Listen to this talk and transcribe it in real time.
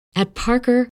At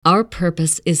Parker, our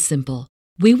purpose is simple.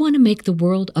 We want to make the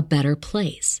world a better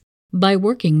place by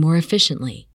working more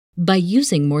efficiently, by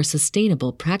using more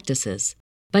sustainable practices,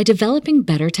 by developing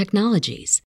better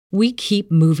technologies. We keep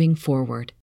moving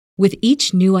forward. With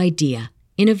each new idea,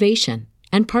 innovation,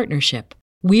 and partnership,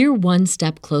 we're one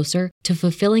step closer to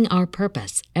fulfilling our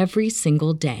purpose every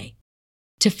single day.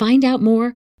 To find out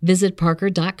more, visit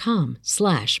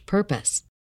parker.com/purpose.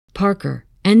 Parker,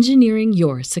 engineering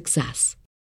your success.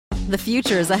 The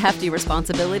future is a hefty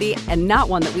responsibility and not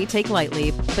one that we take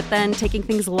lightly. But then taking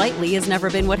things lightly has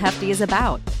never been what Hefty is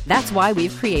about. That's why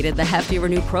we've created the Hefty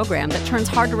Renew program that turns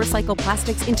hard-to-recycle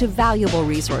plastics into valuable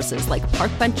resources like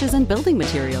park benches and building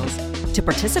materials. To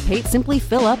participate, simply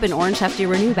fill up an orange Hefty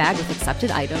Renew bag with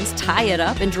accepted items, tie it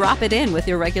up, and drop it in with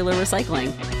your regular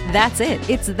recycling. That's it.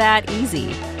 It's that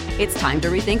easy. It's time to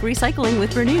rethink recycling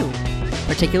with Renew.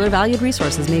 Particular valued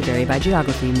resources may vary by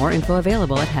geography. More info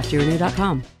available at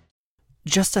heftyrenew.com.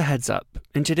 Just a heads up,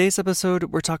 in today's episode,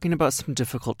 we're talking about some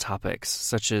difficult topics,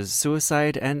 such as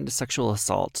suicide and sexual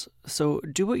assault, so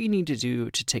do what you need to do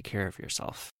to take care of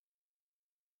yourself.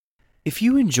 If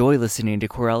you enjoy listening to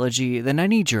Queerology, then I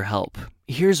need your help.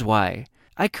 Here's why.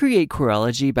 I create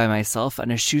Queerology by myself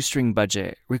on a shoestring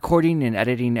budget, recording and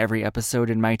editing every episode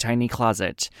in my tiny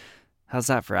closet. How's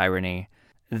that for irony?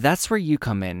 That's where you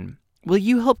come in. Will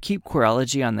you help keep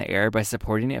Queerology on the air by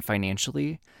supporting it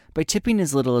financially? By tipping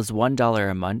as little as $1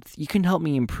 a month, you can help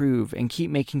me improve and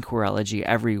keep making Queerology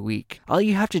every week. All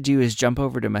you have to do is jump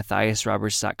over to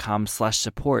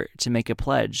MatthiasRoberts.com/support to make a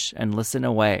pledge and listen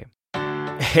away.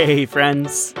 Hey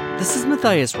friends, this is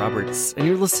Matthias Roberts, and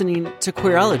you're listening to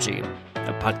Queerology,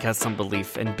 a podcast on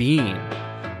belief and being.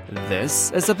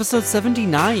 This is episode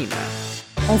 79.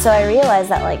 And so I realized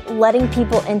that letting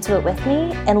people into it with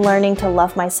me and learning to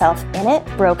love myself in it,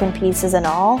 broken pieces and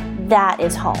all, that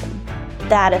is home.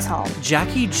 That is home.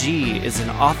 Jackie G is an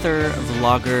author,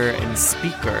 vlogger, and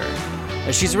speaker.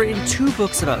 She's written 2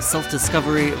 books about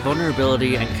self-discovery,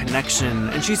 vulnerability, and connection,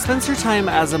 and she spends her time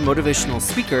as a motivational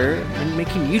speaker and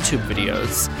making YouTube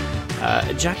videos.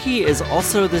 Jackie is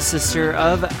also the sister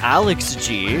of Alex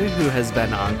G, who has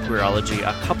been on Queerology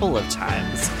a couple of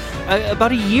times.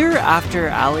 About a year after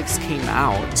Alex came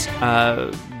out,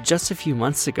 just a few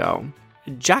months ago,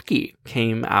 Jackie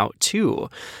came out too.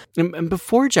 And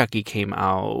before Jackie came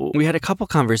out, we had a couple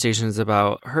conversations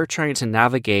about her trying to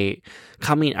navigate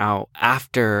coming out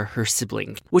after her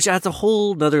sibling, which adds a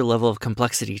whole nother level of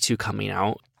complexity to coming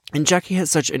out. And Jackie has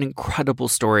such an incredible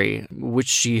story, which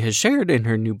she has shared in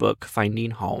her new book, Finding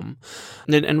Home.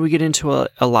 And we get into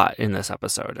a lot in this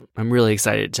episode. I'm really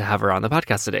excited to have her on the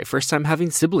podcast today. First time having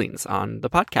siblings on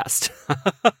the podcast.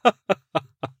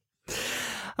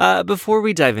 Before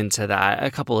we dive into that, a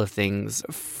couple of things.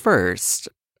 First,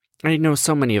 I know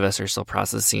so many of us are still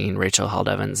processing Rachel Held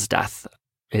Evans' death.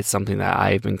 It's something that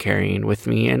I've been carrying with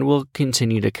me and will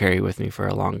continue to carry with me for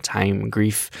a long time.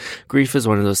 Grief is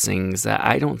one of those things that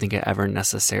I don't think it ever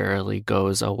necessarily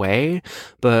goes away,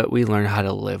 but we learn how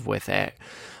to live with it.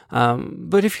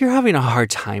 But if you're having a hard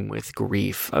time with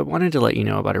grief, I wanted to let you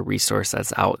know about a resource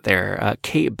that's out there.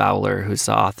 Kate Bowler, who's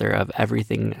the author of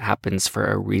Everything Happens for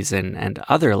a Reason and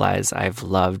Other Lies I've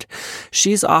Loved,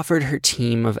 she's offered her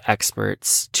team of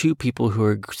experts to people who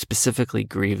are specifically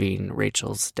grieving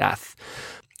Rachel's death.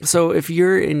 So if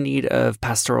you're in need of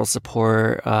pastoral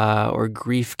support or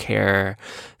grief care,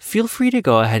 feel free to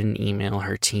go ahead and email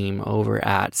her team over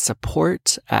at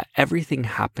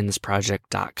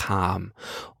support@everythinghappensproject.com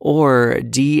or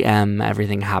DM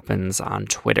Everything Happens on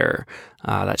Twitter.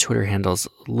 That Twitter handle's a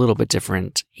little bit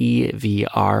different,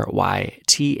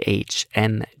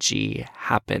 EVRYTHNG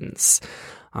Happens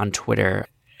on Twitter.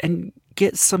 And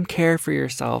get some care for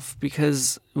yourself,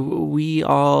 because we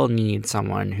all need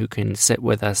someone who can sit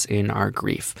with us in our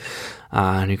grief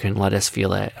and who can let us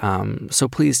feel it. So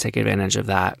please take advantage of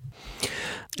that.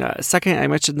 Second, I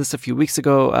mentioned this a few weeks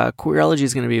ago, Queerology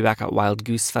is going to be back at Wild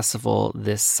Goose Festival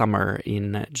this summer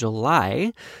in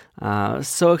July.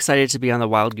 So excited to be on the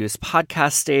Wild Goose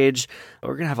podcast stage.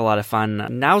 We're going to have a lot of fun.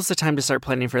 Now's the time to start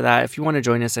planning for that. If you want to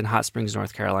join us in Hot Springs,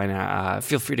 North Carolina,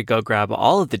 feel free to go grab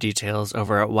all of the details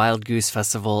over at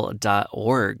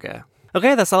wildgoosefestival.org.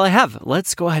 Okay, that's all I have.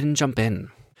 Let's go ahead and jump in.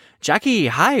 Jackie,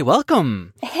 hi,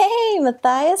 welcome. Hey,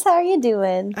 Matthias, how are you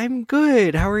doing? I'm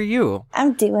good. How are you?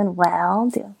 I'm doing well,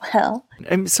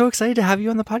 I'm so excited to have you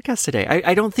on the podcast today.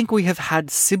 I don't think we have had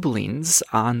siblings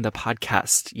on the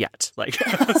podcast yet.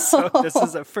 So this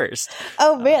is a first.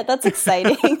 Oh, man, that's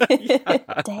exciting. Yeah.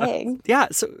 Dang. Yeah,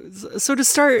 so to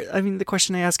start, the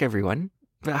question I ask everyone,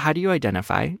 how do you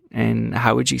identify, and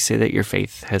how would you say that your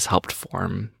faith has helped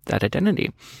form that identity?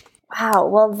 Wow.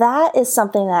 Well, that is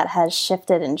something that has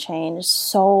shifted and changed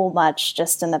so much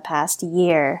just in the past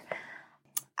year.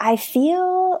 I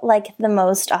feel like the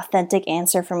most authentic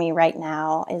answer for me right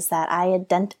now is that I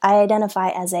identify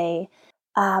as a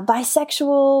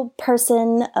bisexual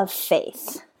person of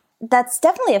faith. That's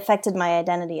definitely affected my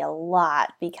identity a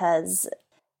lot, because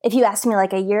if you asked me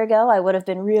like a year ago, I would have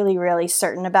been really, really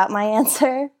certain about my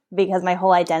answer, because my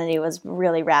whole identity was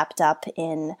really wrapped up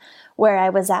in where I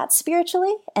was at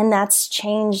spiritually. And that's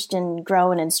changed and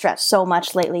grown and stretched so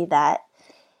much lately that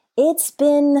it's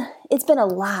been a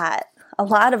lot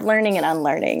of learning and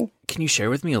unlearning. Can you share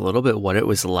with me a little bit what it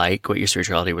was like, what your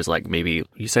spirituality was like, maybe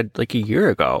you said like a year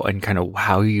ago, and kind of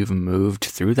how you've moved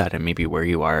through that and maybe where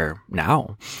you are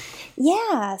now?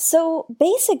 Yeah. So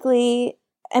basically,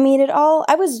 I mean,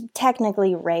 I was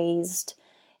technically raised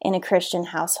in a Christian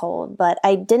household, but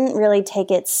I didn't really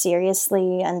take it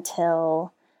seriously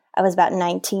until I was about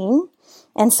 19.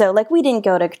 And so like we didn't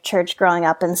go to church growing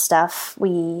up and stuff.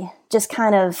 We just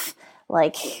kind of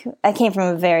like, I came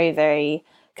from a very, very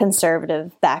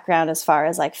conservative background as far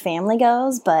as like family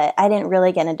goes, but I didn't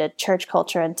really get into church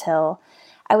culture until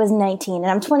I was 19,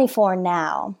 and I'm 24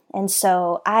 now. And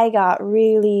so I got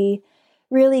really,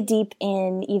 really deep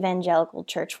in evangelical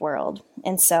church world.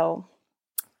 And so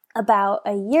about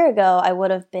a year ago, I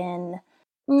would have been,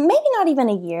 maybe not even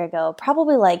a year ago,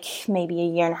 probably like maybe a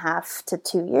year and a half to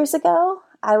 2 years ago,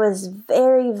 I was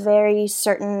very, very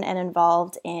certain and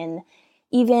involved in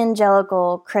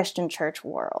evangelical Christian church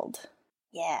world.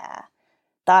 Yeah.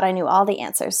 Thought I knew all the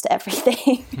answers to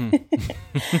everything.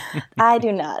 I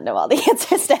do not know all the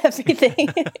answers to everything.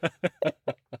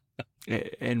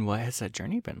 And what has that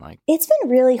journey been like? It's been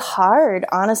really hard,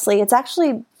 honestly. It's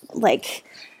actually like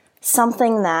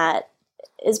something that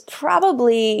is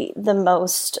probably the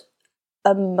most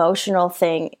emotional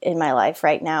thing in my life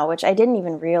right now, which I didn't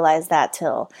even realize that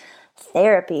till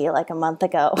therapy like a month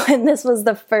ago. And this was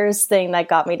the first thing that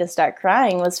got me to start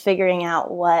crying, was figuring out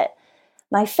what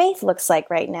my faith looks like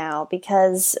right now.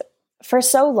 Because for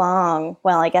so long,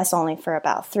 well, I guess only for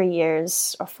about 3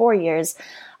 years or 4 years,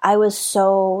 I was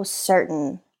so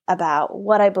certain about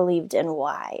what I believed and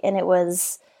why. And it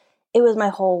was my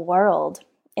whole world.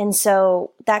 And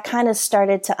so that kind of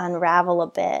started to unravel a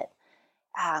bit.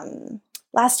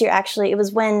 Last year, actually, it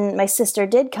was when my sister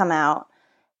did come out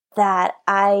that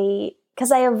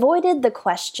because I avoided the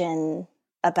question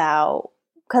about,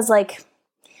 because like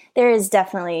there is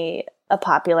definitely a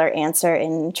popular answer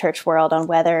in church world on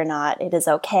whether or not it is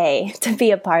okay to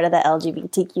be a part of the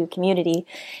LGBTQ community.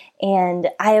 And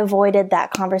I avoided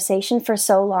that conversation for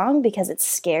so long because it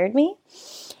scared me.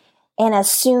 And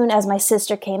as soon as my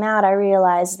sister came out, I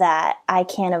realized that I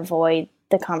can't avoid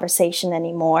the conversation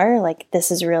anymore. Like,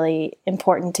 this is really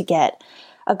important to get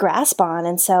a grasp on.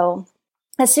 And so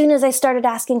as soon as I started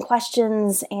asking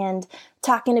questions and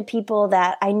talking to people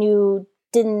that I knew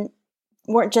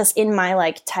weren't just in my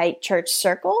like tight church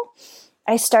circle,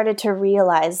 I started to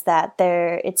realize that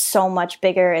it's so much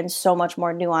bigger and so much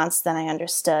more nuanced than I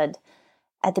understood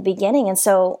at the beginning. And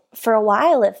so for a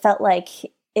while, it felt like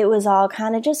it was all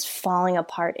kind of just falling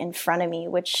apart in front of me,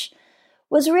 which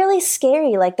was really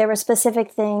scary. Like, there were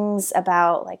specific things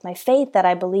about like my faith that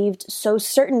I believed so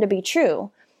certain to be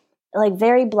true, like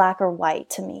very black or white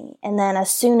to me. And then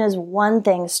as soon as one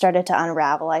thing started to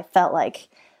unravel, I felt like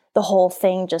the whole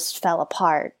thing just fell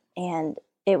apart, and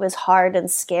it was hard and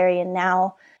scary. And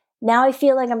now I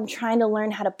feel like I'm trying to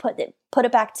learn how to put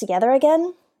it back together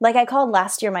again. Like, I called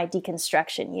last year my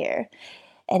deconstruction year,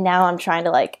 and now I'm trying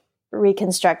to like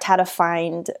reconstruct how to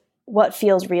find what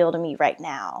feels real to me right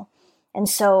now. And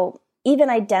so even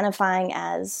identifying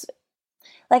as,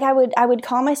 like, I would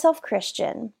call myself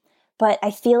Christian, but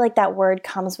I feel like that word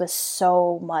comes with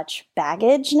so much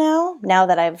baggage now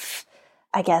that I've,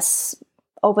 I guess,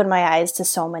 opened my eyes to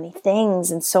so many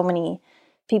things and so many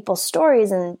people's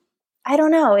stories. And I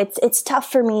don't know, it's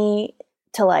tough for me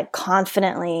to like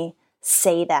confidently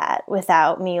say that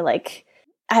without me like,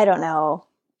 I don't know.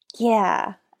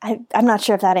 Yeah. I'm not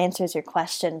sure if that answers your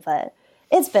question, but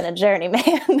it's been a journey,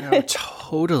 man. No,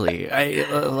 totally.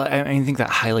 I think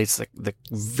that highlights the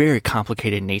very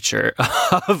complicated nature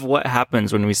of what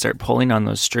happens when we start pulling on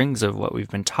those strings of what we've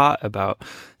been taught about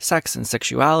sex and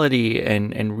sexuality,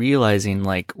 and realizing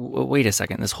like, wait a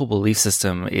second, this whole belief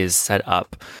system is set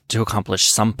up to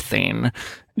accomplish something.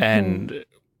 Mm-hmm. And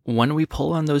when we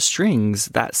pull on those strings,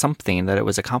 that something that it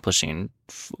was accomplishing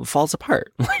falls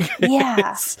apart.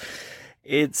 Yeah.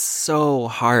 It's so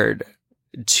hard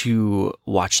to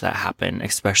watch that happen,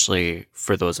 especially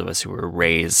for those of us who were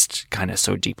raised kind of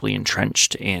so deeply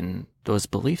entrenched in those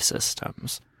belief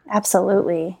systems.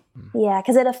 Absolutely. Yeah,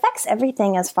 because it affects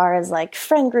everything as far as like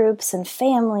friend groups and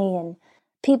family, and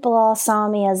people all saw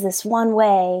me as this one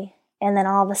way. And then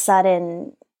all of a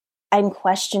sudden I'm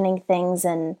questioning things,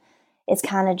 and it's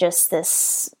kind of just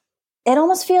this, it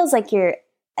almost feels like you're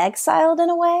exiled in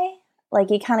a way. Like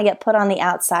you kind of get put on the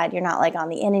outside. You're not like on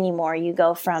the in anymore. You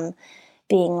go from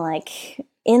being like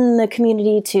in the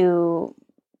community to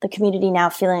the community now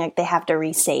feeling like they have to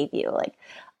resave you. Like,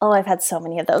 oh, I've had so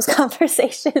many of those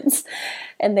conversations,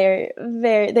 and they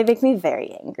make me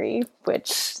very angry,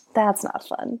 which that's not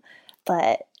fun.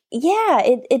 But yeah,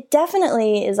 it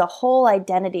definitely is a whole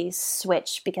identity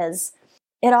switch, because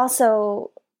it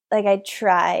also, like, I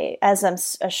try, as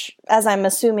I'm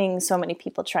assuming so many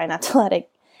people try not to let it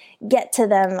get to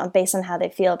them based on how they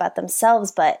feel about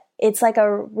themselves, but it's like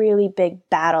a really big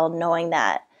battle knowing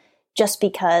that just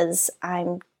because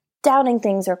I'm doubting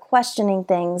things or questioning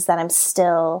things, that I'm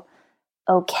still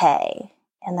okay,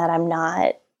 and that I'm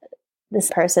not this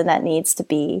person that needs to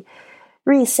be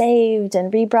resaved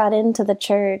and re-brought into the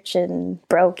church and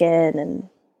broken and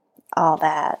all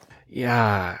that.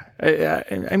 Yeah.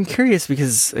 I'm curious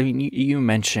because, I mean, you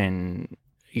mentioned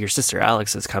your sister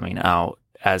Alex is coming out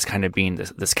as kind of being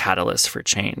this catalyst for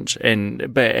change.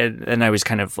 And I was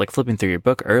kind of like flipping through your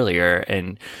book earlier,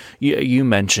 and you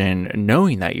mentioned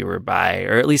knowing that you were bi,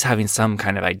 or at least having some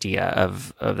kind of idea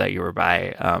of that you were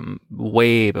bi,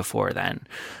 way before then.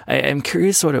 I'm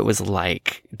curious what it was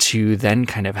like to then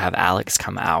kind of have Alex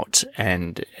come out,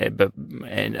 and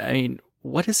I mean,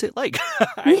 what is it like?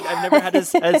 I've never had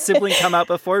a sibling come out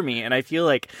before me, and I feel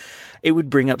like it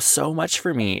would bring up so much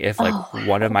for me if like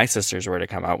one of my sisters were to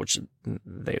come out, which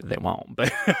they won't,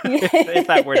 but if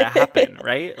that were to happen,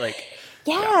 right? Like,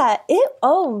 yeah.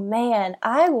 Oh man,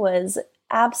 I was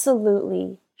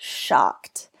absolutely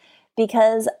shocked,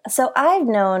 because so I've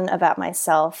known about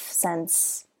myself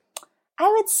since, I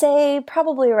would say,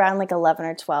 probably around like 11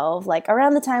 or 12, like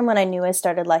around the time when I knew I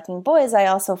started liking boys. I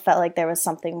also felt like there was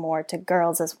something more to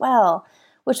girls as well,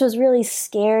 which was really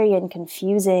scary and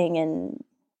confusing and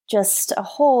just a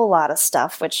whole lot of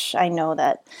stuff, which I know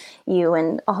that you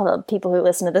and all the people who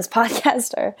listen to this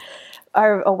podcast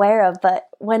are aware of. But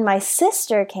when my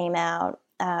sister came out,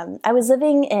 I was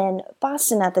living in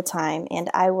Boston at the time, and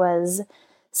I was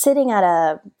sitting at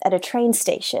a train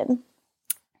station,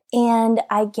 and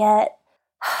I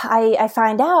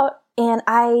find out, and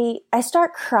I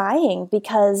start crying,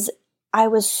 because I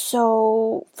was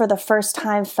so, for the first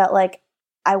time, felt like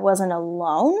I wasn't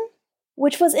alone,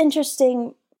 which was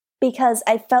interesting, because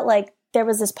I felt like there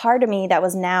was this part of me that I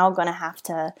was now going to have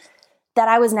to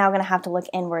look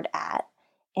inward at,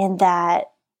 and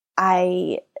that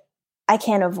I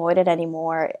can't avoid it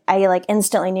anymore. I like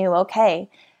instantly knew, okay,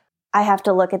 I have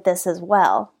to look at this as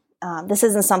well. This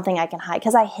isn't something I can hide,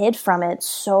 because I hid from it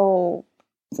so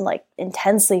like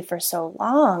intensely for so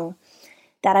long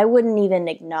that I wouldn't even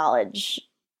acknowledge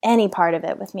any part of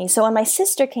it with me. So when my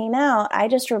sister came out, I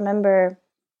just remember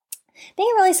being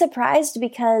really surprised,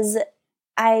 because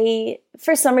I,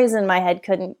 for some reason, my head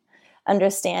couldn't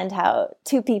understand how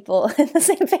two people in the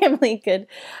same family could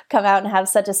come out and have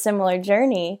such a similar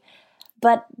journey.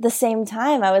 But at the same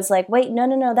time, I was like, wait,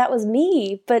 no, that was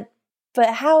me. But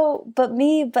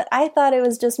me, but I thought it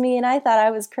was just me, and I thought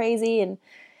I was crazy. And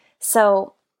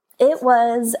so it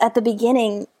was, at the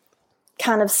beginning,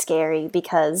 kind of scary,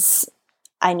 because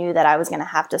I knew that I was going to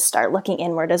have to start looking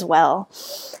inward as well.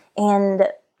 And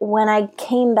when I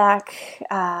came back,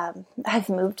 I've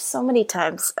moved so many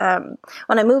times.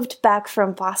 When I moved back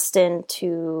from Boston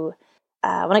to,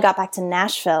 when I got back to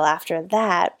Nashville after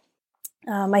that,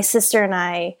 my sister and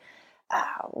I,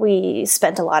 we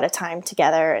spent a lot of time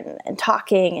together and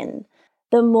talking. And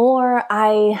the more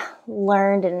I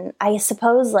learned, and I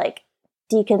suppose like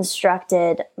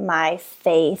deconstructed my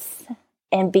faith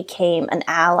and became an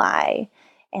ally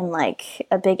and like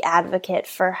a big advocate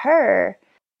for her,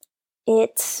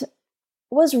 it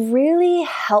was really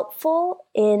helpful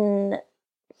in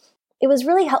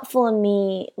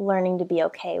me learning to be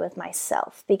okay with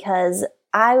myself, because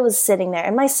I was sitting there,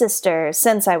 and my sister,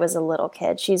 since I was a little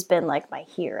kid, she's been like my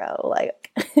hero.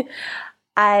 Like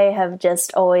I have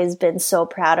just always been so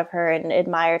proud of her and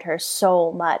admired her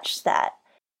so much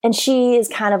and she has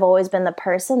kind of always been the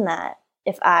person that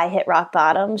if I hit rock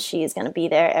bottom, she's going to be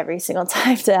there every single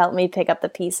time to help me pick up the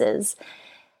pieces.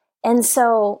 And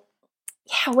so,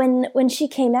 yeah, when she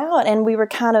came out, and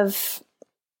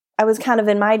I was kind of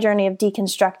in my journey of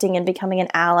deconstructing and becoming an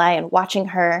ally and watching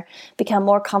her become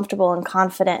more comfortable and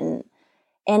confident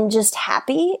and just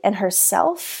happy in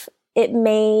herself, it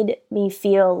made me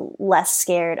feel less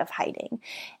scared of hiding.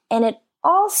 And it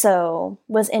also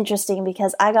was interesting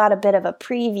because I got a bit of a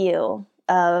preview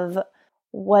of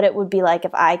what it would be like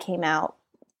if I came out,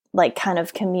 like kind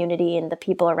of community and the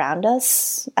people around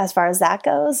us, as far as that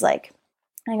goes. Like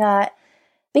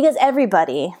because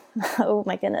everybody, oh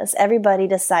my goodness, everybody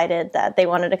decided that they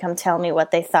wanted to come tell me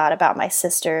what they thought about my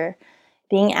sister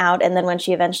being out. And then when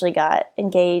she eventually got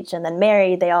engaged and then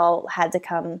married, they all had to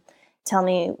come tell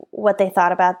me what they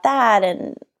thought about that.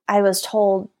 And I was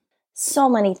told so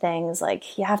many things,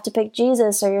 like you have to pick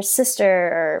Jesus or your sister,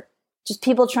 or just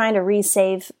people trying to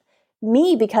resave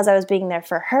me because I was being there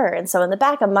for her. And so in the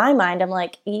back of my mind, I'm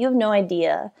like, you have no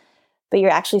idea, but you're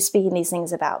actually speaking these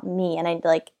things about me. And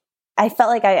I felt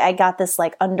like I got this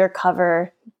like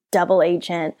undercover double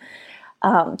agent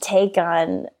take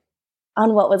on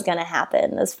what was going to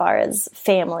happen as far as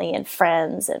family and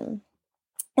friends.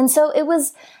 And so it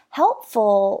was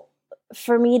helpful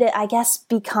for me to, I guess,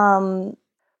 become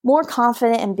more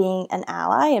confident in being an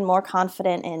ally and more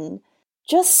confident in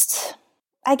just,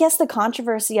 I guess, the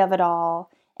controversy of it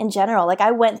all in general. Like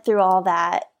I went through all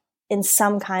that in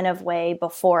some kind of way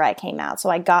before I came out. So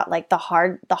I got like the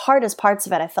hardest parts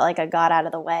of it, I felt like I got out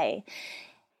of the way.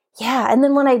 Yeah. And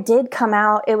then when I did come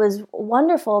out, it was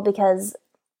wonderful because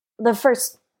the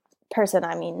first person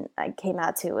I came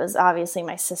out to was obviously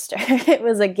my sister. It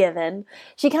was a given.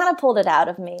 She kind of pulled it out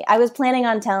of me. I was planning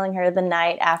on telling her the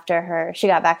night after she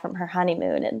got back from her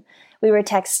honeymoon, and we were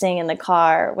texting in the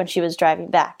car when she was driving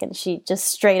back, and she just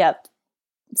straight up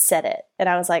said it. And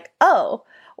I was like, oh,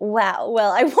 wow.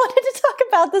 Well, I wanted to talk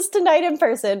about this tonight in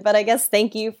person, but I guess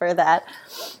thank you for that.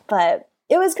 But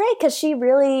it was great because she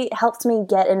really helped me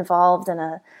get involved in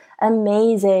an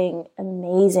amazing,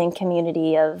 amazing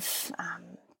community of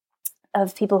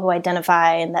people who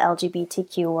identify in the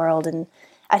LGBTQ world and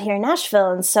out here in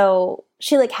Nashville. And so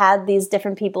she like had these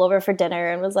different people over for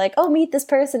dinner and was like, oh, meet this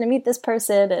person and meet this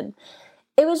person. And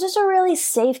it was just a really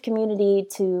safe community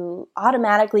to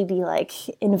automatically be like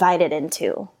invited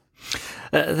into.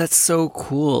 That's so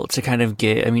cool to kind of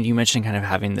get, I mean, you mentioned kind of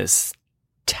having this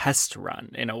test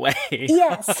run in a way.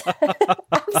 Yes,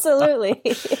 absolutely.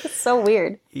 It's so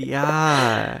weird.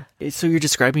 Yeah. So you're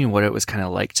describing what it was kind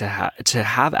of like to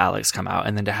have Alex come out,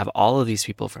 and then to have all of these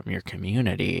people from your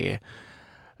community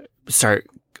start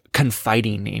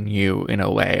confiding in you in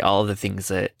a way, all of the things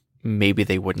that maybe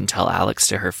they wouldn't tell Alex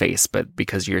to her face, but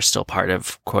because you're still part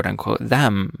of quote unquote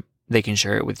them, they can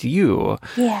share it with you.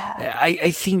 Yeah.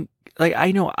 I think, like,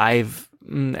 I know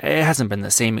it hasn't been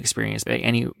the same experience by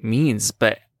any means,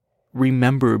 but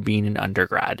remember being an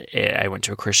undergrad. I went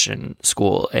to a Christian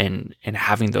school and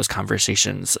having those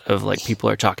conversations of like, people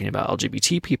are talking about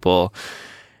LGBT people,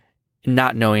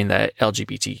 not knowing that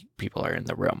LGBT people are in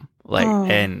the room, like,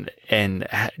 and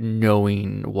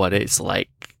knowing what it's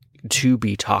like to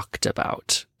be talked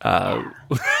about.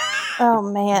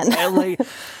 Oh man. Like,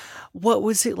 what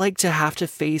was it like to have to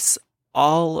face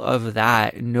all of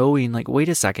that, knowing like, wait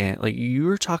a second, like you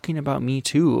were talking about me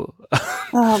too?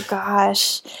 Oh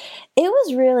gosh. It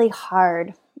was really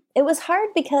hard. It was hard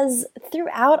because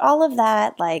throughout all of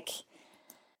that, like,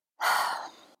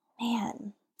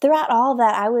 man, throughout all of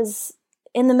that, I was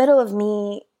in the middle of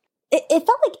me. It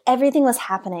felt like everything was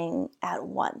happening at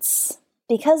once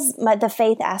because the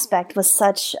faith aspect was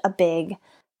such a big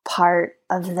part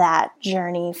of that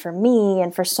journey for me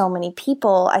and for so many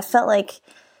people. I felt like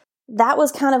that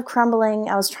was kind of crumbling.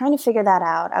 I was trying to figure that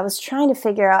out. I was trying to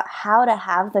figure out how to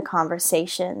have the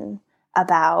conversation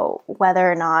about whether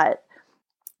or not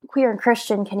queer and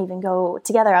Christian can even go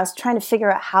together. I was trying to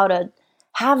figure out how to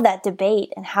have that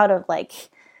debate and how to, like,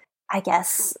 I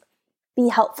guess, be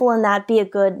helpful in that, be a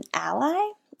good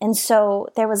ally. And so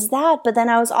there was that, but then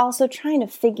I was also trying to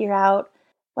figure out,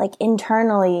 like,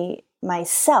 internally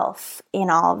myself in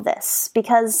all of this,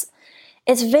 because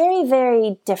it's very,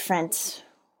 very different.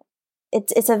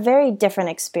 It's a very different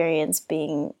experience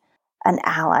being an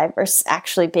ally versus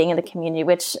actually being in the community,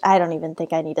 which I don't even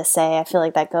think I need to say. I feel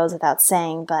like that goes without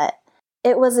saying, but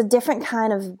it was a different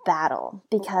kind of battle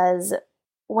because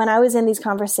when I was in these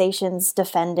conversations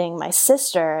defending my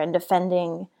sister and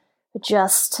defending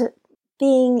just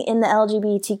being in the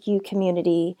LGBTQ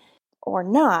community or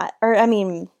not, or I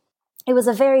mean, it was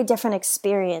a very different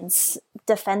experience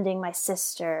defending my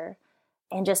sister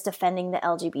and just defending the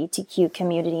LGBTQ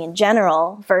community in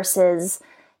general versus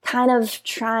kind of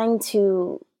trying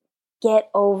to get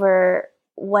over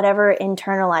whatever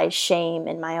internalized shame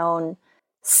in my own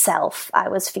self I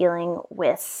was feeling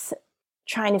with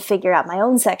trying to figure out my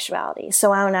own sexuality. So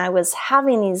when I was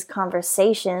having these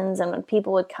conversations and when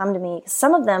people would come to me,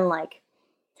 some of them like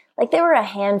there were a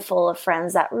handful of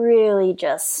friends that really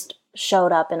just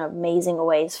showed up in amazing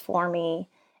ways for me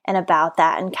and about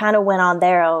that and kind of went on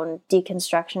their own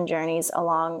deconstruction journeys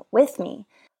along with me.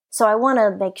 So I want to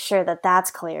make sure that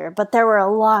that's clear. But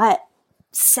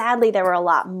sadly, there were a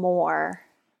lot more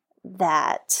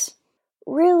that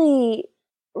really,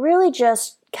 really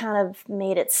just kind of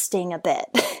made it sting a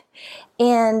bit.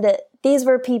 And these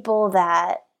were people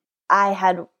that I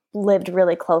had lived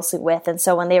really closely with. And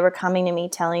so when they were coming to me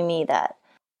telling me that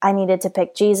I needed to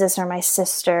pick Jesus or my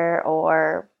sister,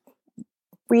 or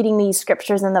reading me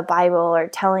scriptures in the Bible, or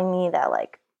telling me that,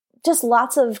 like, just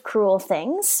lots of cruel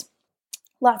things,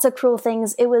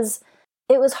 it was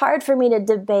hard for me to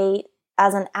debate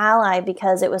as an ally,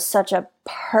 because it was such a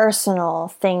personal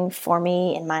thing for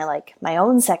me in my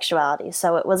own sexuality.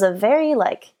 So it was a very,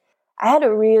 I had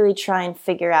to really try and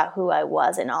figure out who I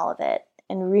was in all of it,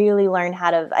 and really learn how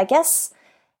to, I guess,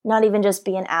 not even just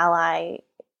be an ally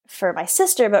for my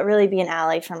sister, but really be an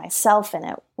ally for myself in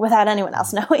it without anyone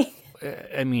else knowing.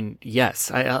 I mean,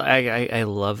 yes, I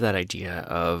love that idea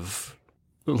of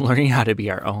learning how to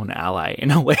be our own ally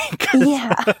in a way.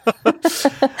 Yeah.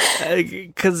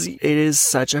 Because it is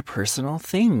such a personal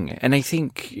thing. And I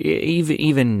think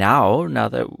even now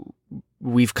that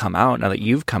we've come out, now that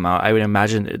you've come out, I would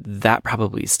imagine that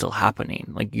probably is still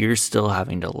happening. Like, you're still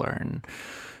having to learn,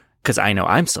 because I know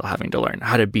I'm still having to learn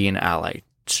how to be an ally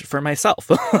for myself.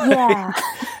 Yeah.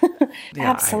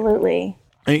 Absolutely.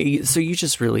 So you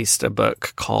just released a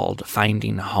book called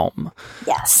Finding Home.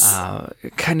 Yes.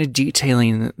 Kind of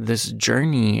detailing this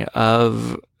journey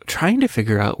of trying to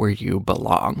figure out where you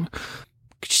belong.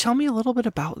 Could you tell me a little bit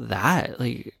about that?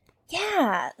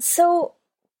 Yeah. So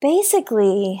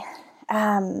basically,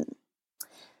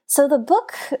 so the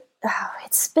book,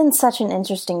 it's been such an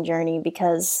interesting journey,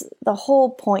 because the whole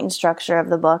point and structure of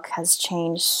the book has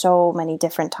changed so many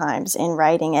different times in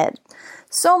writing it.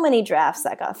 So many drafts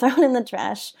that got thrown in the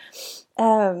trash.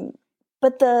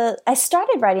 But I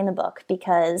started writing the book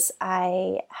because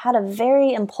I had a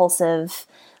very impulsive,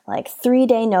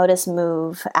 3-day notice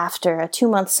move after a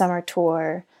 2-month summer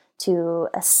tour to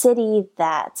a city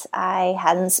that I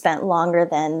hadn't spent longer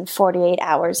than 48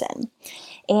 hours in.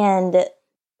 And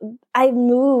I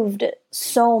moved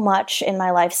so much in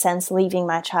my life since leaving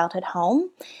my childhood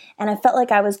home. And I felt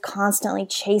like I was constantly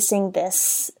chasing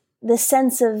this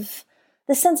sense of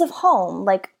home,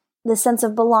 the sense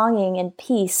of belonging and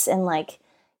peace and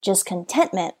just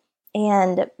contentment.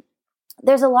 And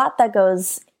there's a lot that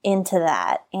goes into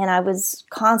that. And I was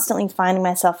constantly finding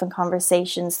myself in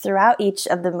conversations throughout each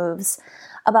of the moves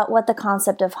about what the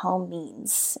concept of home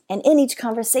means. And in each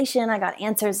conversation, I got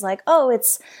answers like, oh,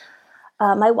 it's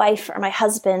my wife or my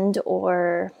husband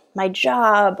or my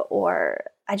job, or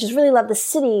I just really love the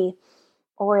city,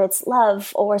 or it's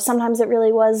love, or sometimes it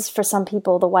really was, for some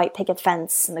people, the white picket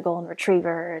fence and the golden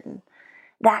retriever and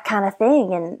that kind of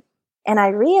thing. And I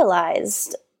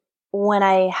realized when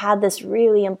I had this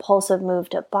really impulsive move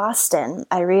to Boston,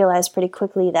 I realized pretty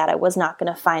quickly that I was not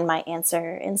going to find my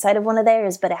answer inside of one of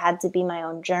theirs, but it had to be my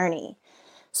own journey.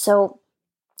 So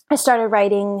I started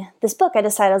writing this book. I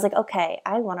decided, I was like, okay,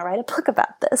 I want to write a book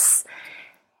about this.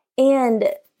 And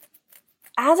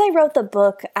as I wrote the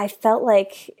book, I felt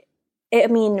like,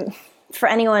 for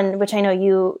anyone, which I know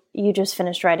you just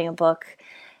finished writing a book,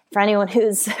 for anyone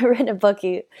who's written a book,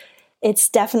 it's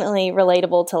definitely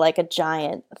relatable to a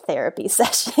giant therapy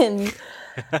session.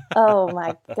 Oh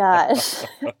my gosh.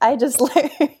 I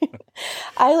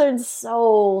learned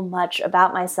so much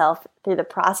about myself through the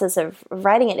process of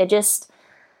writing it. It just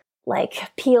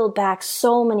peeled back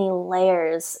so many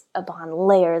layers upon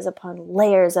layers upon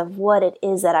layers of what it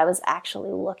is that I was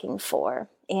actually looking for.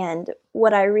 And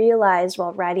what I realized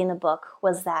while writing the book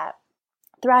was that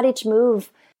throughout each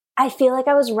move, I feel like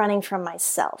I was running from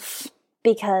myself,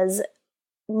 because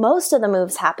most of the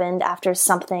moves happened after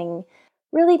something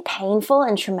really painful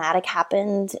and traumatic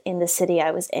happened in the city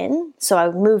I was in. So I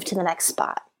moved to the next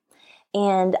spot.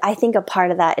 And I think a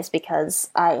part of that is because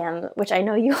I am, which I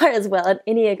know you are as well, an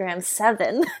Enneagram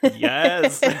 7.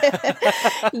 Yes.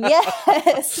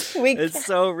 Yes. It's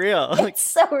so real. It's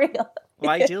so real.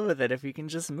 Why deal with it if you can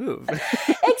just move?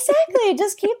 Exactly.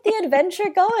 Just keep the adventure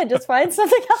going. Just find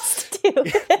something else to do.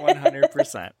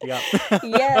 100%. Yeah.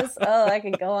 Yes. Oh, I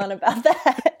can go on about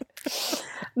that.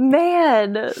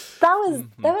 Man, that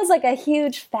was a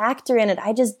huge factor in it.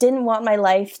 I just didn't want my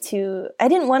life I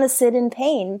didn't want to sit in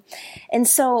pain. And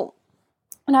so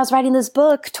when I was writing this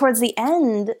book, towards the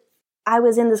end, I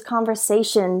was in this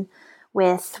conversation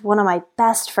with one of my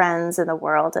best friends in the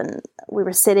world, and we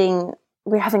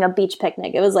were having a beach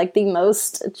picnic. It was the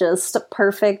most just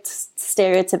perfect,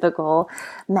 stereotypical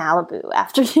Malibu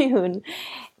afternoon.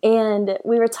 And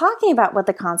we were talking about what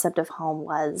the concept of home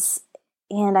was.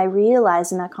 And I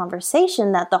realized in that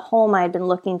conversation that the home I had been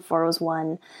looking for was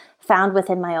one found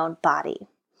within my own body.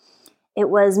 It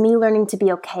was me learning to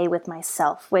be okay with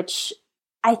myself, which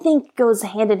I think goes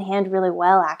hand in hand really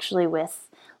well, actually, with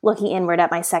looking inward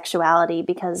at my sexuality,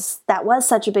 because that was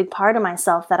such a big part of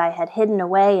myself that I had hidden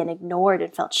away and ignored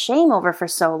and felt shame over for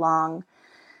so long,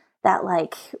 that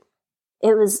like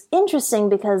it was interesting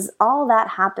because all that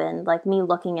happened, like me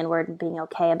looking inward and being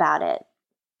okay about it,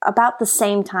 about the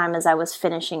same time as I was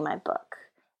finishing my book.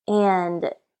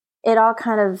 And it all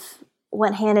kind of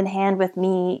went hand in hand with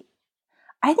me,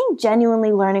 I think,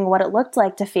 genuinely learning what it looked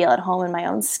like to feel at home in my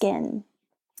own skin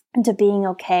and to being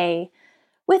okay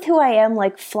with who I am,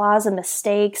 like flaws and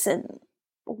mistakes and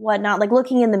whatnot, like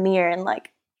looking in the mirror and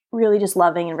like really just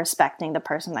loving and respecting the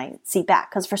person I see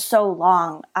back. Because for so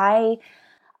long, I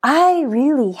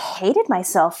really hated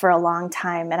myself for a long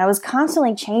time, and I was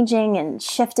constantly changing and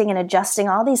shifting and adjusting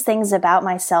all these things about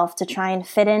myself to try and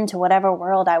fit into whatever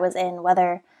world I was in,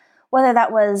 whether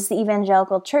that was the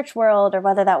evangelical church world or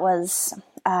whether that was,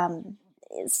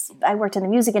 I worked in the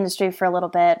music industry for a little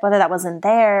bit, whether that was in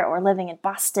there or living in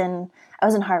Boston. I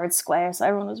was in Harvard Square, so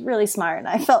everyone was really smart and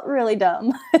I felt really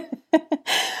dumb.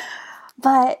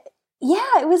 But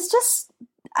yeah, it was just,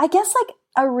 I guess, like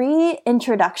a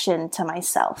reintroduction to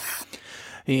myself.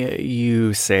 Yeah,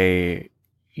 you say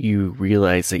you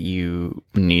realized that you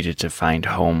needed to find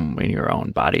home in your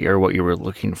own body, or what you were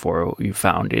looking for, you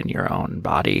found in your own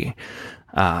body.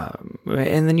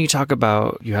 And then you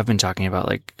have been talking about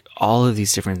like all of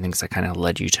these different things that kind of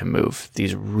led you to move,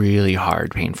 these really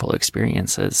hard, painful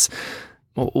experiences,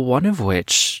 one of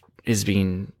which is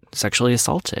being sexually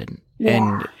assaulted. Yeah.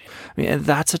 And I mean,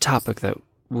 that's a topic that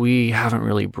we haven't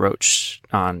really broached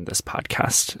on this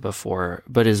podcast before,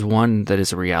 but is one that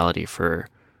is a reality for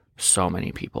so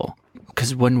many people.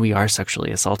 Because when we are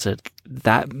sexually assaulted,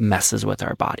 that messes with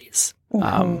our bodies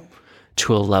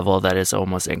to a level that is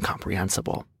almost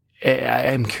incomprehensible.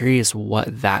 I'm curious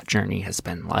what that journey has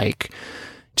been like,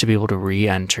 to be able to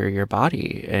re-enter your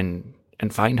body and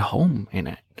find home in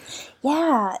it.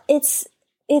 Yeah, it's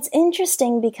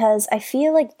interesting because I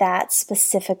feel like that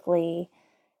specifically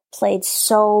played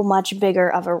so much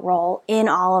bigger of a role in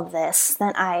all of this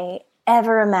than I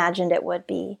ever imagined it would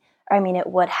be. It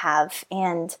would have.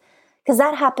 And because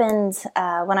that happened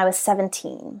when I was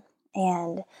 17.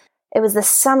 And it was the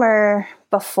summer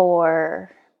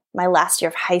before my last year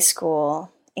of high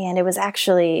school. And it was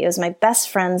my best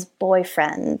friend's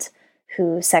boyfriend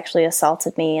who sexually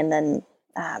assaulted me, and then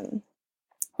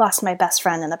lost my best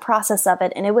friend in the process of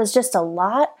it. And it was just a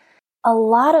lot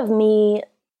of me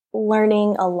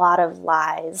learning a lot of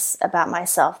lies about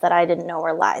myself that I didn't know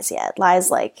were lies yet. Lies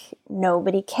like,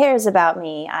 nobody cares about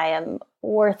me, I am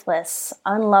worthless,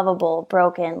 unlovable,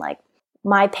 broken, like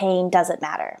my pain doesn't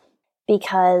matter.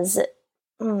 Because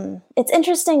it's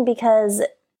interesting because,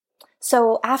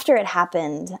 so after it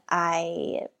happened,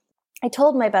 I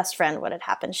told my best friend what had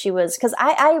happened. Because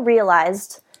I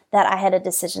realized that I had a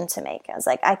decision to make. I was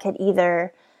like, I could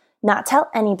either not tell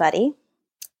anybody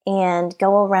and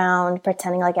go around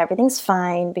pretending like everything's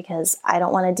fine because I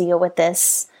don't want to deal with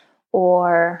this,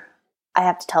 or I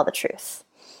have to tell the truth.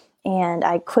 And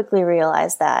I quickly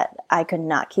realized that I could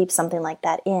not keep something like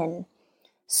that in.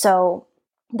 So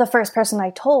the first person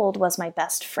I told was my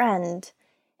best friend,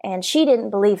 and she didn't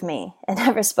believe me and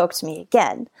never spoke to me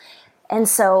again. And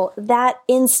so that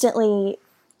instantly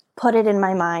put it in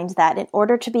my mind that in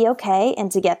order to be okay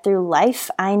and to get through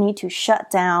life, I need to shut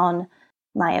down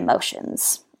my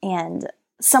emotions. And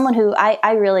someone who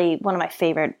I really, one of my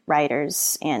favorite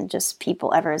writers and just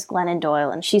people ever is Glennon Doyle.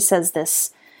 And she says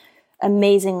this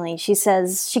amazingly. She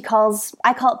says,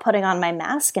 I call it putting on my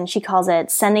mask, and she calls it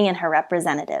sending in her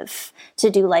representative to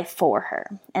do life for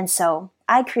her. And so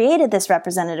I created this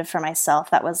representative for myself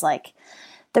that was like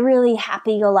the really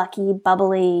happy-go-lucky,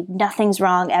 bubbly, nothing's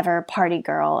wrong ever party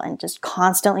girl, and just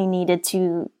constantly needed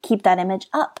to keep that image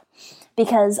up.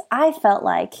 Because I felt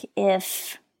like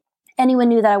if anyone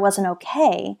knew that I wasn't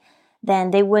okay,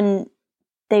 then they wouldn't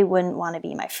want to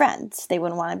be my friend. They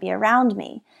wouldn't want to be around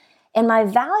me. And my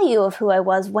value of who I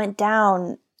was went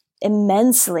down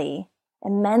immensely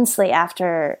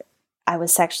after I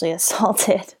was sexually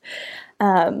assaulted.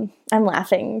 I'm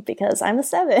laughing because I'm a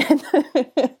 7.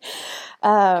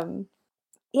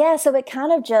 So it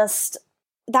kind of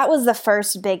that was the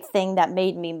first big thing that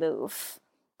made me move.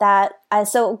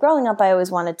 So growing up, I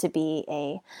always wanted to be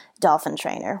a dolphin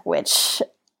trainer, which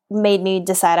made me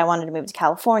decide I wanted to move to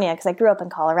California because I grew up in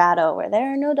Colorado where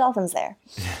there are no dolphins there.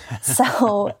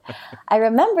 So I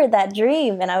remembered that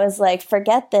dream and I was like,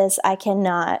 forget this. I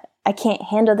can't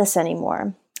handle this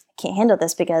anymore. I can't handle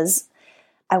this because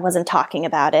I wasn't talking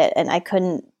about it and I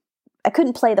couldn't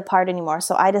play the part anymore.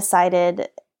 So I decided,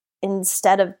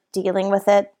 instead of dealing with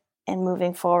it and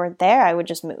moving forward there, I would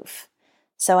just move.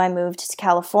 So I moved to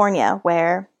California,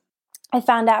 where I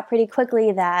found out pretty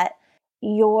quickly that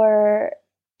your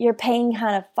pain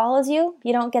kind of follows you.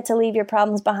 You don't get to leave your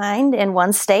problems behind in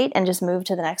one state and just move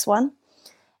to the next one.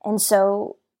 And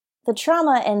so the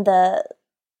trauma and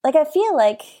I feel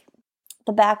like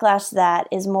the backlash to that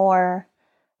is more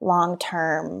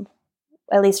long-term,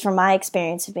 at least from my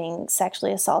experience of being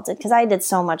sexually assaulted, because I did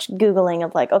so much Googling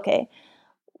of like, okay,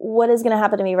 what is going to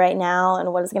happen to me right now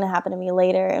and what is going to happen to me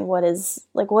later, and what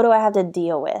do I have to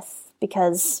deal with?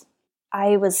 Because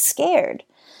I was scared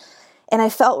and I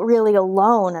felt really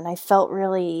alone and I felt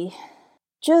really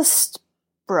just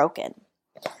broken.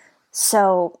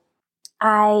 So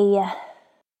I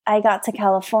got to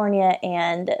California,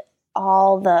 and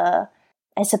all the,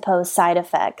 I suppose, side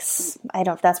effects,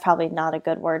 that's probably not a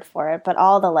good word for it, but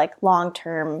all the like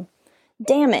long-term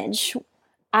damage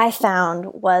I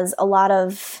found was a lot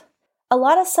of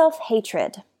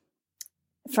self-hatred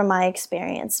from my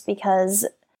experience, because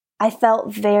I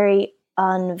felt very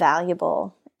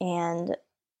unvaluable and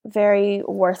very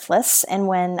worthless. And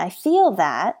when I feel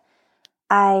that,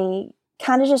 I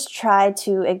kind of just try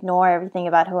to ignore everything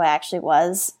about who I actually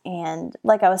was. And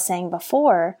like I was saying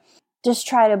before, just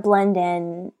try to blend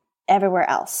in everywhere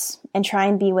else and try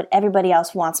and be what everybody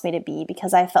else wants me to be,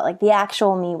 because I felt like the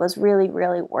actual me was really,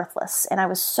 really worthless. And I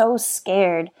was so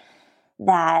scared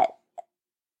that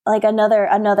like another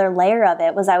layer of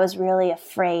it was I was really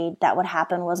afraid that what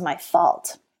happened was my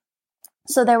fault.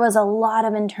 So there was a lot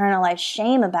of internalized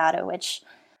shame about it, which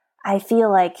I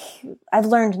feel like I've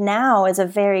learned now is a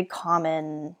very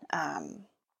common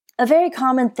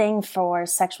thing for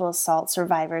sexual assault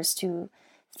survivors to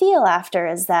feel after,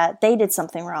 is that they did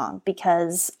something wrong,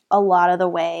 because a lot of the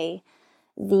way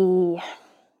the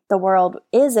world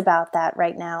is about that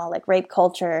right now, like rape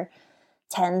culture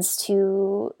tends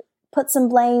to put some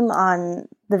blame on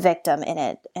the victim in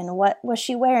it, and what was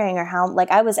she wearing, or how, like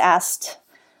I was asked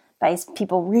by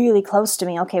people really close to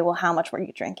me, okay, well, how much were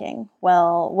you drinking?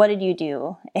 Well, what did you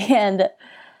do? And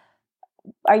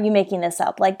are you making this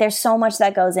up? Like there's so much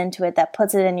that goes into it that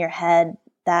puts it in your head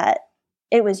that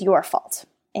it was your fault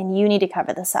and you need to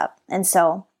cover this up. And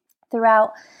so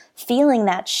throughout feeling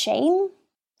that shame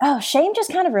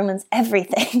just kind of ruins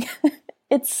everything.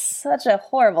 It's such a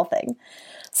horrible thing.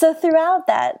 So throughout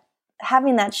that,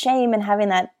 having that shame and having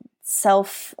that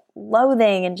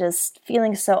self-loathing and just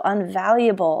feeling so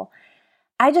unvaluable,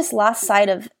 I just lost sight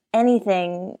of any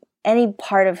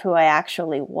part of who I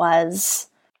actually was.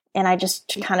 And I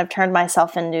just kind of turned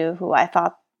myself into who I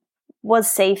thought was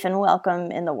safe and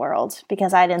welcome in the world,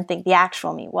 because I didn't think the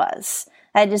actual me was.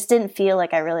 I just didn't feel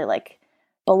like I really like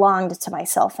belonged to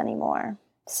myself anymore.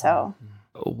 So.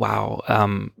 Wow.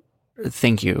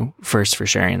 Thank you first for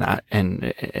sharing that.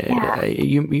 And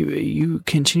you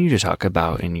continue to talk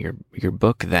about in your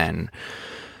book then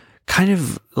kind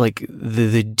of like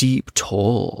the deep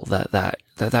toll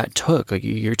that took. Like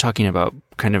you're talking about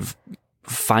kind of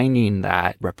finding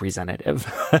that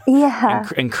representative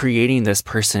and creating this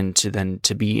person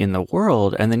to be in the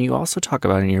world. And then you also talk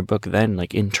about in your book then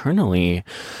like internally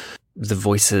the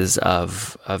voices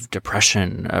of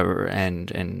depression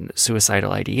and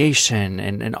suicidal ideation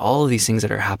and all of these things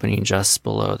that are happening just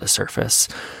below the surface,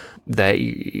 that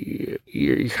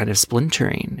you're kind of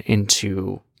splintering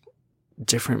into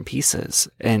different pieces.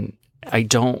 And I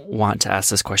don't want to ask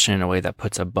this question in a way that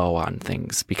puts a bow on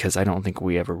things, because I don't think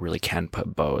we ever really can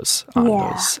put bows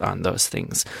on those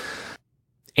things.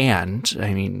 And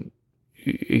I mean,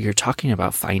 you're talking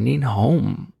about finding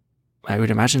home. I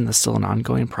would imagine that's still an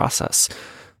ongoing process.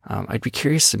 I'd be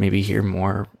curious to maybe hear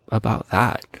more about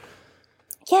that.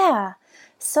 Yeah.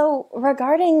 So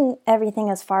regarding everything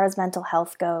as far as mental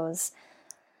health goes,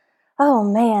 oh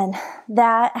man,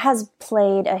 that has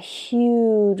played a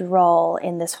huge role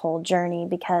in this whole journey,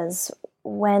 because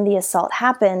when the assault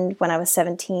happened when I was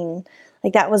 17,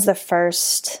 like that was the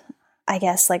first, I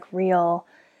guess, like real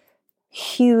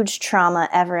huge trauma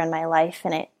ever in my life.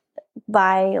 And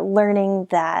by learning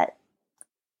that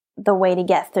the way to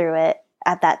get through it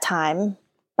at that time,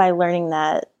 by learning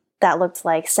that looked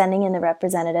like sending in the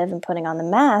representative and putting on the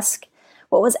mask,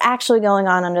 what was actually going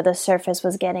on under the surface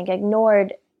was getting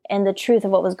ignored. And the truth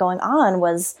of what was going on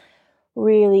was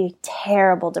really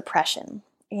terrible depression.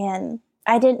 And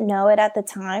I didn't know it at the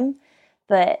time,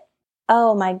 but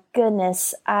oh my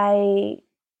goodness, I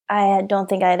don't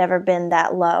think I had ever been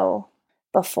that low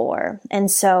before.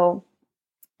 And so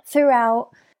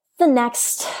throughout the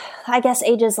next, I guess,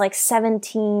 ages like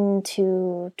 17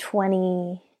 to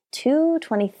 22,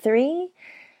 23,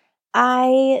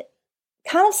 I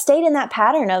kind of stayed in that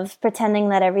pattern of pretending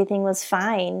that everything was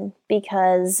fine,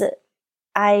 because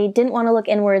I didn't want to look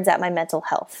inwards at my mental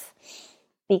health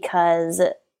because,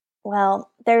 well,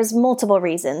 there's multiple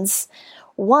reasons.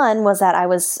 One was that I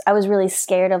was really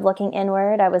scared of looking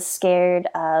inward. I was scared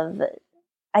of,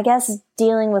 I guess,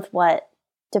 dealing with what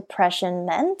depression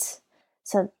meant.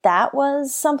 So that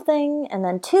was something. And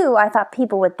then two, I thought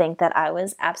people would think that I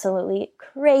was absolutely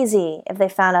crazy if they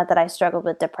found out that I struggled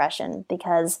with depression,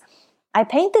 because I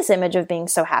paint this image of being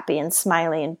so happy and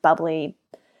smiley and bubbly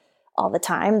all the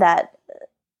time that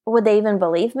would they even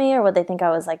believe me, or would they think I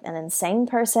was like an insane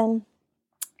person?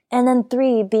 And then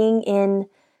three, being in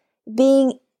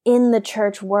the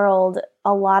church world,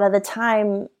 a lot of the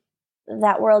time,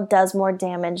 that world does more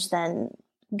damage than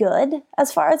good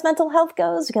as far as mental health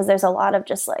goes, because there's a lot of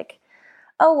just like,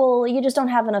 oh, well, you just don't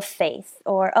have enough faith,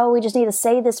 or, oh, we just need to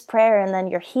say this prayer and then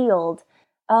you're healed.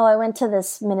 Oh, I went to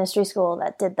this ministry school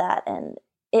that did that, and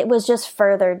it was just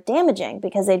further damaging,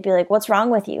 because they'd be like, what's wrong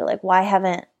with you? Like, why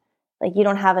haven't, like, you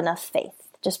don't have enough faith.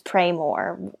 Just pray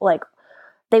more. Like,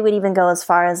 they would even go as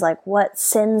far as like, what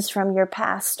sins from your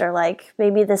past, or like,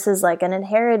 maybe this is like an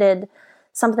inherited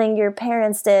something your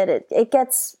parents did. It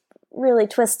gets really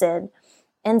twisted.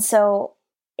 And so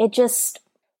it just,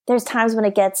 there's times when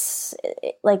it gets,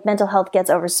 like, mental health gets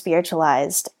over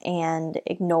spiritualized and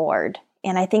ignored.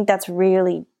 And I think that's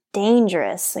really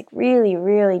dangerous, like really,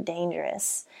 really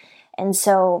dangerous. And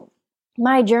so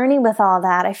my journey with all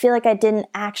that, I feel like I didn't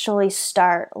actually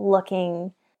start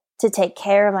looking to take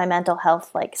care of my mental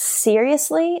health like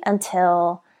seriously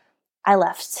until I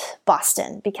left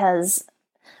Boston, because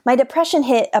my depression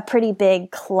hit a pretty big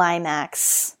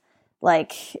climax.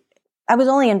 Like, I was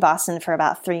only in Boston for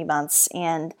about 3 months,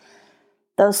 and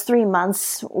those 3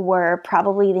 months were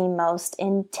probably the most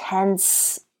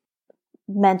intense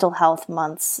mental health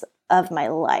months of my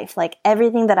life. Like,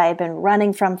 everything that I had been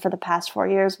running from for the past 4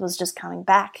 years was just coming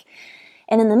back.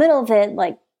 And in the middle of it,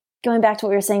 like, going back to what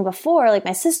we were saying before, like,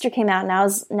 my sister came out, and I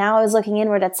was looking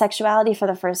inward at sexuality for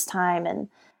the first time, and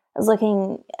I was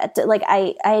looking at, like,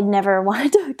 I had never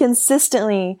wanted to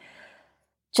consistently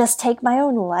just take my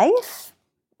own life.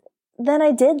 Then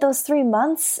I did those 3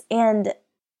 months, and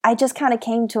I just kind of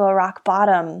came to a rock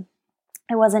bottom.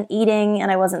 I wasn't eating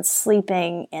and I wasn't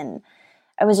sleeping, and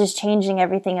I was just changing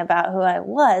everything about who I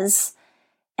was.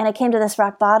 And I came to this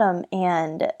rock bottom,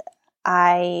 and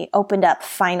I opened up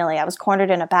finally. I was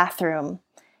cornered in a bathroom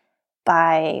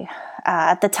by,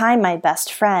 at the time, my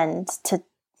best friend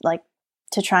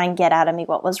to try and get out of me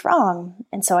what was wrong.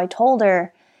 And so I told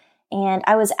her, and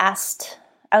I was asked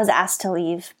to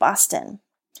leave Boston.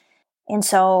 And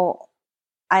so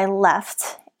I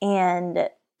left, and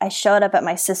I showed up at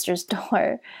my sister's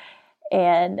door,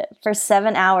 and for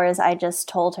 7 hours, I just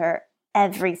told her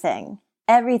everything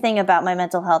about my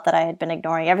mental health that I had been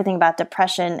ignoring, everything about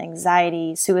depression,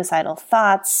 anxiety, suicidal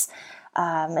thoughts,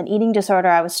 an eating disorder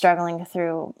I was struggling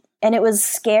through. And it was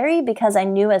scary, because I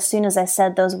knew as soon as I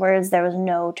said those words, there was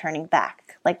no turning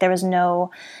back. Like, there was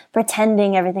no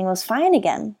pretending everything was fine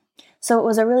again. So it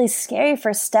was a really scary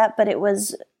first step, but it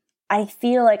was, I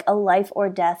feel like, a life or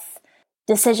death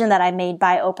decision that I made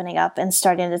by opening up and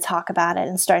starting to talk about it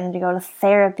and starting to go to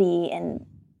therapy and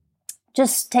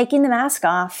just taking the mask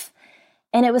off.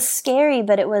 And it was scary,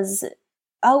 but it was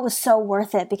so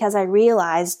worth it, because I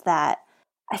realized that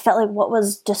I felt like what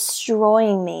was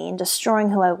destroying me and destroying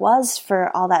who I was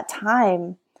for all that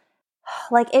time,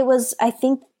 like, it was, I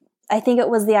think it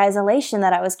was the isolation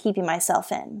that I was keeping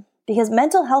myself in, because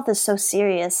mental health is so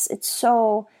serious. It's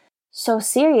so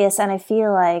serious. And I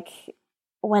feel like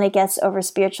when it gets over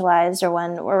spiritualized, or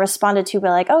when we're responded to by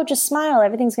like, oh, just smile,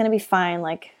 everything's going to be fine.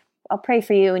 Like, I'll pray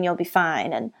for you and you'll be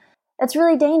fine. And it's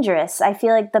really dangerous. I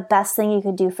feel like the best thing you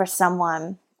could do for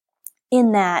someone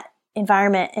in that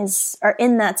environment or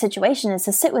in that situation, is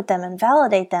to sit with them and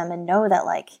validate them and know that,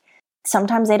 like,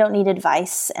 sometimes they don't need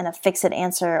advice and a fix-it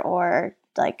answer, or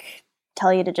like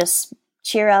tell you to just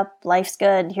cheer up, life's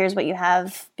good, here's what you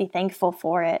have, be thankful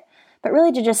for it, but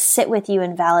really to just sit with you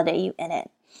and validate you in it.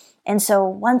 And so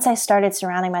once I started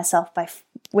surrounding myself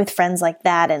with friends like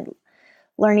that, and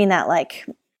learning that, like,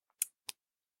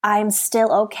 I'm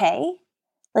still okay.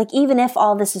 Like, even if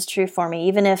all this is true for me,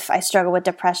 even if I struggle with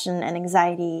depression and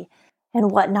anxiety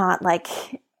and whatnot, like,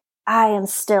 I am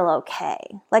still okay.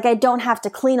 Like, I don't have to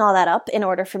clean all that up in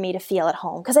order for me to feel at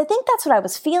home. Because I think that's what I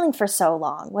was feeling for so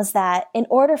long, was that in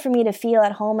order for me to feel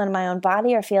at home in my own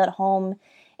body, or feel at home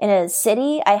in a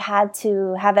city, I had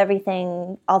to have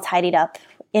everything all tidied up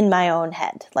in my own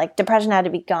head. Like, depression had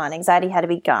to be gone, anxiety had to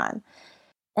be gone.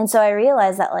 And so I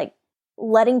realized that, like,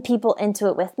 letting people into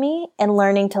it with me and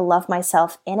learning to love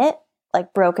myself in it,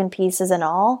 like broken pieces and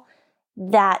all,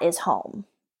 that is home.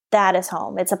 That is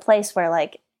home. It's a place where,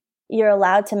 like, you're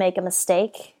allowed to make a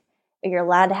mistake, or you're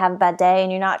allowed to have a bad day,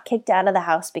 and you're not kicked out of the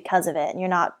house because of it, and you're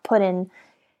not put in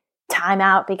time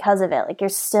out because of it. Like, you're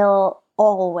still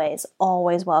always,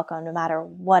 always welcome no matter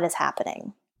what is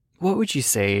happening. What would you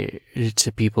say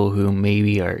to people who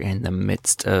maybe are in the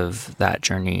midst of that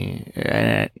journey?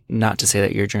 Not to say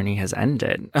that your journey has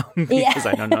ended, because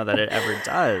I don't know that it ever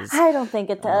does. I don't think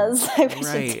it does. I wish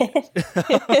it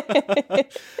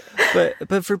did.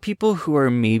 But for people who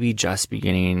are maybe just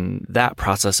beginning that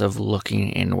process of looking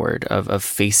inward, of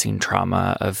facing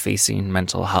trauma, of facing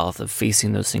mental health, of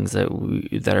facing those things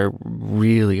that are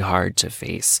really hard to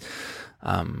face,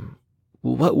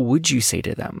 what would you say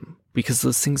to them? Because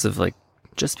those things of like,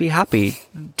 just be happy,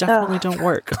 definitely don't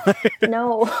work.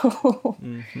 No.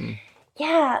 Mm-hmm.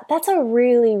 Yeah, that's a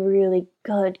really, really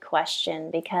good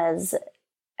question, because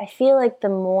I feel like the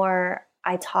more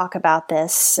I talk about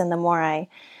this and the more I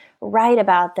write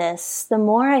about this, the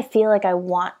more I feel like I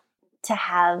want to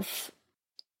have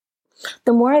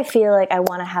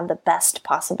the best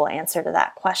possible answer to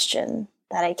that question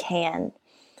that I can.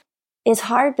 It's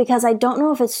hard because I don't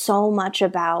know if it's so much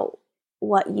about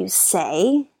what you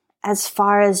say as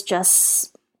far as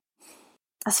just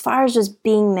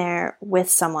being there with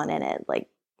someone in it, like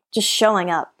just showing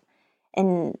up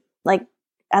and like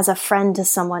as a friend to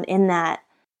someone in that,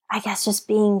 I guess just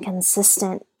being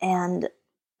consistent and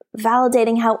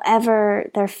validating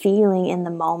however they're feeling in the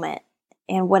moment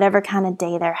and whatever kind of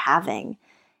day they're having.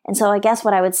 And so I guess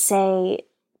what I would say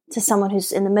to someone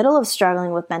who's in the middle of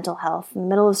struggling with mental health, in the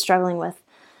middle of struggling with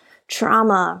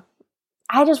trauma,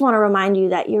 I just want to remind you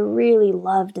that you're really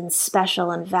loved and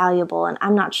special and valuable. And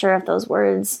I'm not sure if those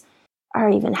words are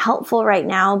even helpful right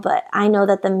now, but I know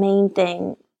that the main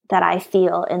thing that I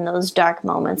feel in those dark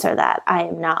moments are that I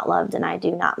am not loved and I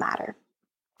do not matter.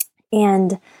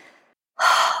 And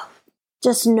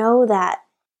just know that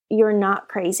you're not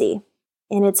crazy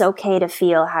and it's okay to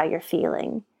feel how you're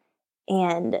feeling.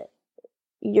 And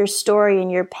your story and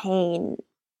your pain,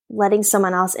 letting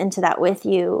someone else into that with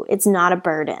you, it's not a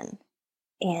burden.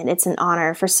 And it's an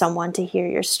honor for someone to hear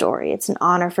your story. It's an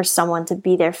honor for someone to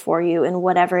be there for you in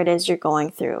whatever it is you're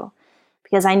going through.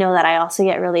 Because I know that I also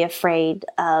get really afraid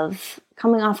of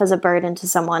coming off as a burden to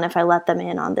someone if I let them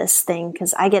in on this thing.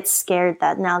 Because I get scared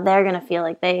that now they're going to feel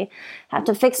like they have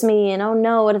to fix me. And oh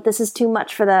no, what if this is too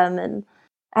much for them? And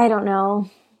I don't know.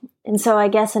 And so I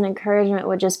guess an encouragement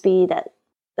would just be that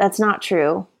that's not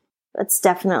true. It's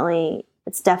definitely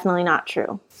not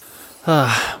true. Well,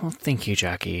 thank you,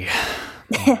 Jackie.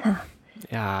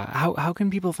 Yeah. How can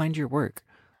people find your work?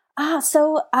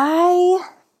 So I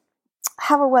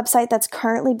have a website that's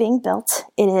currently being built.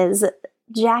 It is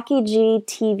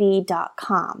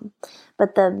jackiegtv.com.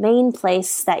 But the main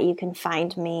place that you can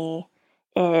find me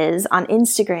is on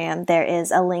Instagram. There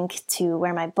is a link to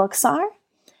where my books are.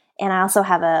 And I also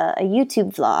have a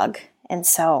YouTube vlog. And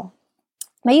so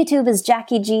my YouTube is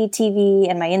JackieGTV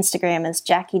and my Instagram is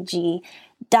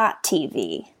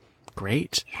JackieG.tv.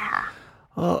 Great. Yeah.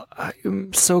 Well,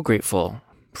 I'm so grateful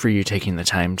for you taking the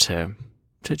time to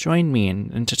join me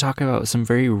and to talk about some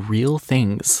very real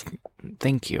things.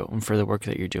 Thank you for the work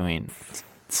that you're doing.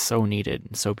 It's so needed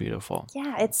and so beautiful.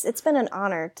 Yeah, it's been an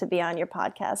honor to be on your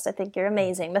podcast. I think you're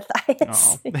amazing, Matthias.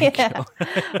 Oh, thank you.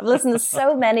 I've listened to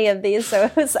so many of these, so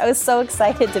I was so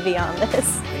excited to be on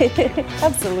this.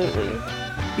 Absolutely.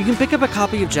 You can pick up a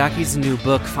copy of Jackie's new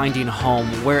book, Finding Home,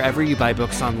 wherever you buy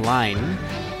books online.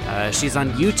 She's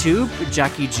on YouTube,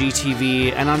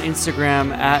 JackieGTV, and on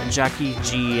Instagram at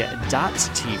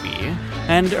JackieG.tv.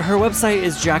 And her website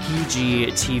is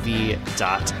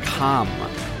JackieGTV.com.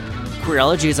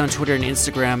 Queerology is on Twitter and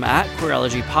Instagram at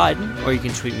QueerologyPod, or you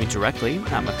can tweet me directly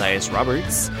at Matthias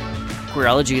Roberts.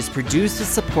 Queerology is produced with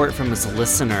support from its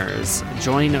listeners.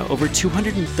 Join over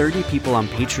 230 people on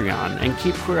Patreon and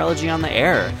keep Queerology on the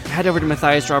air. Head over to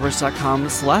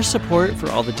MatthiasRoberts.com/support for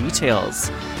all the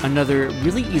details. Another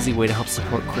really easy way to help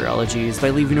support Queerology is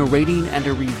by leaving a rating and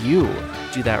a review.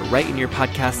 Do that right in your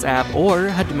podcast app or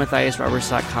head to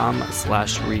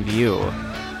MatthiasRoberts.com/review.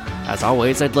 As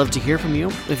always, I'd love to hear from you.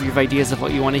 If you have ideas of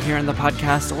what you want to hear on the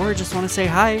podcast or just want to say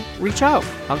hi, reach out.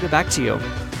 I'll get back to you.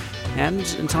 And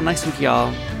until next week,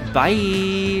 y'all,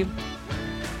 bye!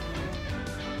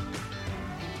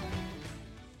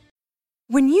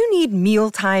 When you need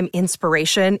mealtime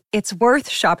inspiration, it's worth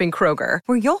shopping Kroger,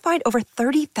 where you'll find over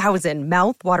 30,000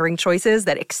 mouth-watering choices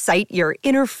that excite your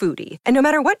inner foodie. And no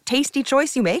matter what tasty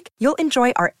choice you make, you'll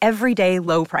enjoy our everyday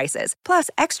low prices, plus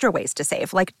extra ways to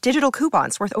save, like digital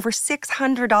coupons worth over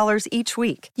 $600 each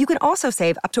week. You can also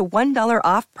save up to $1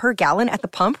 off per gallon at the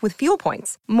pump with fuel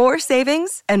points. More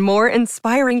savings and more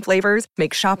inspiring flavors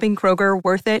make shopping Kroger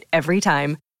worth it every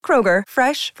time. Kroger,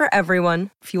 fresh for everyone.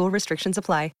 Fuel restrictions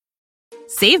apply.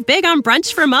 Save big on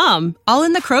brunch for mom, all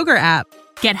in the Kroger app.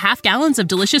 Get half gallons of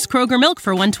delicious Kroger milk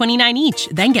for $1.29 each.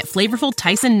 Then get flavorful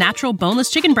Tyson natural boneless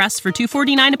chicken breasts for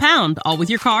 $2.49 a pound, all with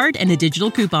your card and a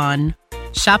digital coupon.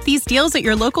 Shop these deals at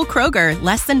your local Kroger,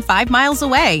 less than 5 miles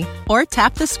away. Or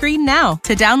tap the screen now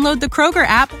to download the Kroger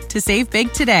app to save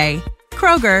big today.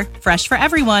 Kroger, fresh for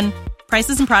everyone.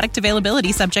 Prices and product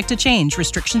availability subject to change.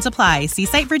 Restrictions apply. See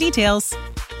site for details.